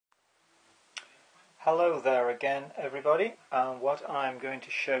Hello there again, everybody. What I'm going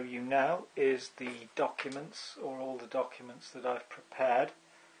to show you now is the documents, or all the documents that I've prepared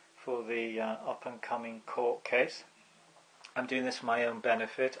for the up and coming court case. I'm doing this for my own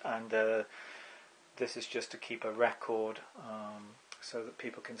benefit, and this is just to keep a record so that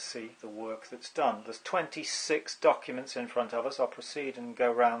people can see the work that's done. There's 26 documents in front of us. I'll proceed and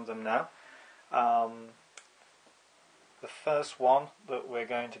go round them now. The first one that we're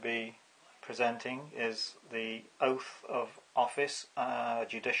going to be presenting is the oath of office,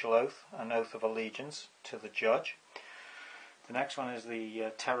 judicial oath, an oath of allegiance to the judge. The next one is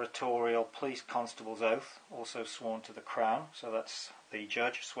the territorial police constable's oath, also sworn to the Crown. So that's the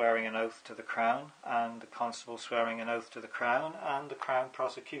judge swearing an oath to the Crown, and the constable swearing an oath to the Crown, and the Crown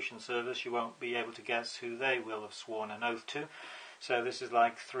Prosecution Service. You won't be able to guess who they will have sworn an oath to. So this is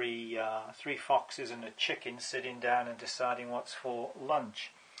like three foxes and a chicken sitting down and deciding what's for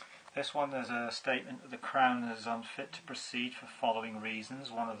lunch. This one, there's a statement that the Crown is unfit to proceed for following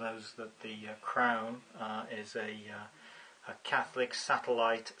reasons. One of those that the Crown is a Catholic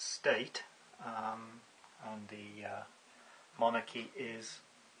satellite state, and the monarchy is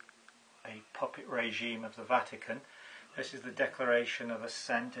a puppet regime of the Vatican. This is the declaration of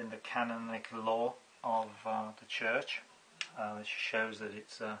assent in the canonic law of the Church. Which shows that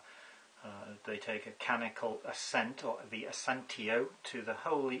it's they take a canonical assent, or the assentio, to the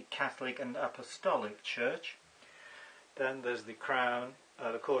Holy Catholic and Apostolic Church. Then there's the Crown.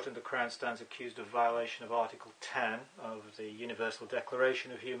 The Court and the Crown stands accused of violation of Article 10 of the Universal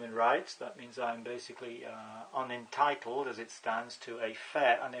Declaration of Human Rights. That means I'm basically unentitled, as it stands, to a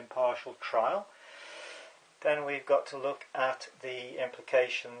fair and impartial trial. Then we've got to look at the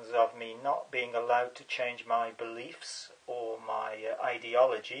implications of me not being allowed to change my beliefs or my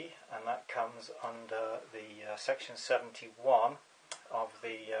ideology, and that comes under the Section 71 of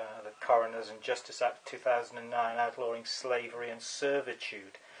the Coroners and Justice Act 2009, outlawing slavery and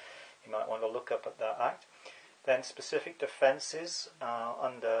servitude. You might want to look up at that act. Then specific defences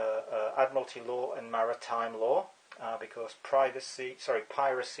under Admiralty law and maritime law. Because piracy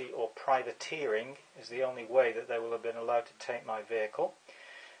or privateering is the only way that they will have been allowed to take my vehicle.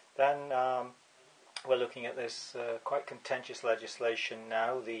 Then we're looking at this quite contentious legislation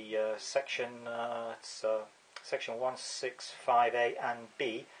now. The section 165A and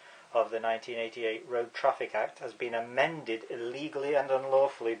B of the 1988 Road Traffic Act has been amended illegally and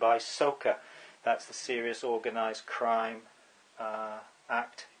unlawfully by SOCA. That's the Serious Organised Crime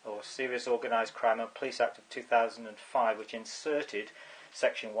Act, or Serious Organised Crime and Police Act of 2005, which inserted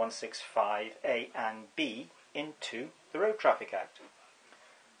Section 165A and B into the Road Traffic Act.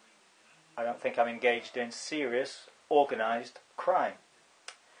 I don't think I'm engaged in serious organised crime.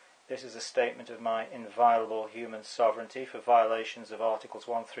 This is a statement of my inviolable human sovereignty for violations of Articles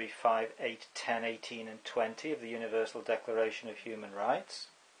 1, 3, 5, 8, 10, 18 and 20 of the Universal Declaration of Human Rights.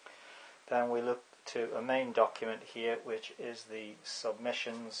 Then we look to a main document here, which is the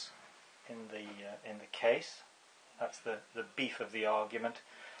submissions in the case. That's the beef of the argument,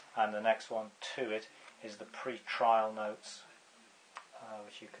 and the next one to it is the pre-trial notes,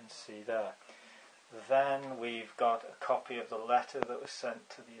 which you can see there. Then we've got a copy of the letter that was sent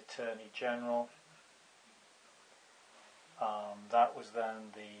to the Attorney General. That was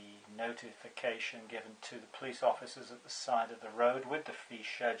then the notification given to the police officers at the side of the road with the fee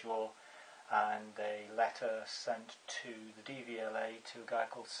schedule, and a letter sent to the DVLA to a guy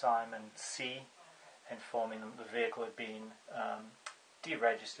called Simon C, informing them the vehicle had been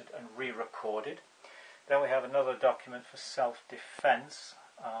deregistered and re-recorded. Then we have another document for self-defence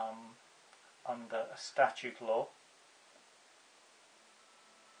under a statute law.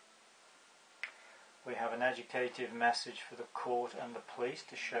 We have an educative message for the court and the police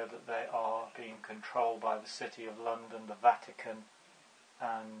to show that they are being controlled by the City of London, the Vatican,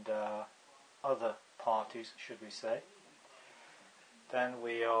 and other parties, should we say. Then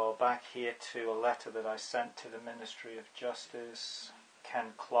we are back here to a letter that I sent to the Ministry of Justice,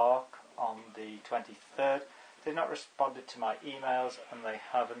 Ken Clark, on the 23rd. They've not responded to my emails, and they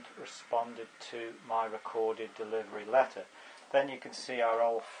haven't responded to my recorded delivery letter. Then you can see our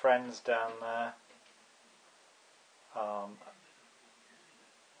old friends down there,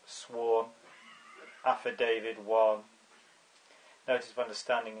 sworn, Affidavit 1, Notice of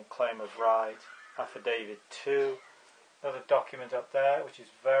Understanding and Claim of Right, Affidavit 2, another document up there which is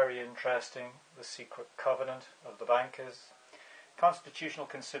very interesting, the Secret Covenant of the Bankers, Constitutional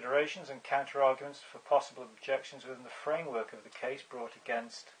Considerations and Counter-Arguments for Possible Objections within the framework of the case brought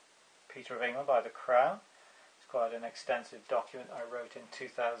against Peter of England by the Crown. It's quite an extensive document I wrote in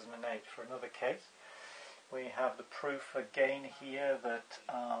 2008 for another case. We have the proof again here that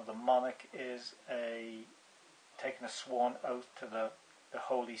the monarch is taken a sworn oath to the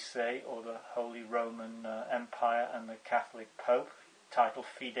Holy See, or the Holy Roman Empire, and the Catholic Pope, title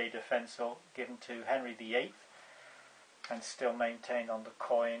Fide Defensor, given to Henry VIII, and still maintained on the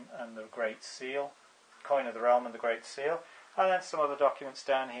coin and the Great Seal, coin of the realm and the Great Seal. And then some other documents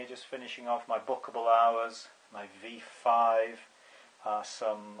down here, just finishing off my bookable hours, my V5,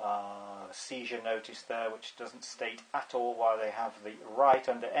 some seizure notice there, which doesn't state at all why they have the right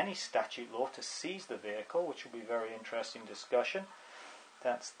under any statute law to seize the vehicle, which will be a very interesting discussion.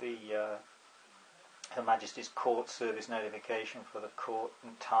 That's the Her Majesty's Court Service notification for the court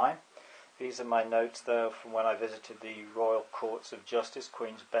and time. These are my notes, though, from when I visited the Royal Courts of Justice,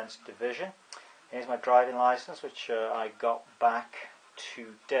 Queen's Bench Division. Here's my driving licence, which I got back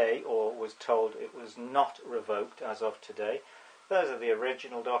today, or was told it was not revoked as of today. Those are the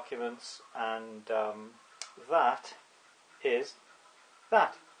original documents, and that is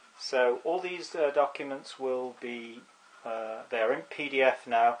that. So all these documents will be, they're in PDF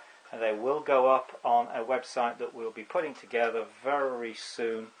now, and they will go up on a website that we'll be putting together very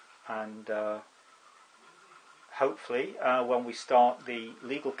soon, and hopefully when we start the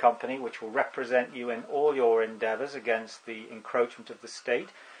legal company which will represent you in all your endeavours against the encroachment of the state.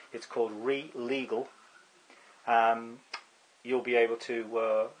 It's called Re-Legal. You'll be able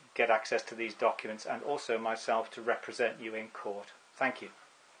to get access to these documents, and also myself to represent you in court. Thank you.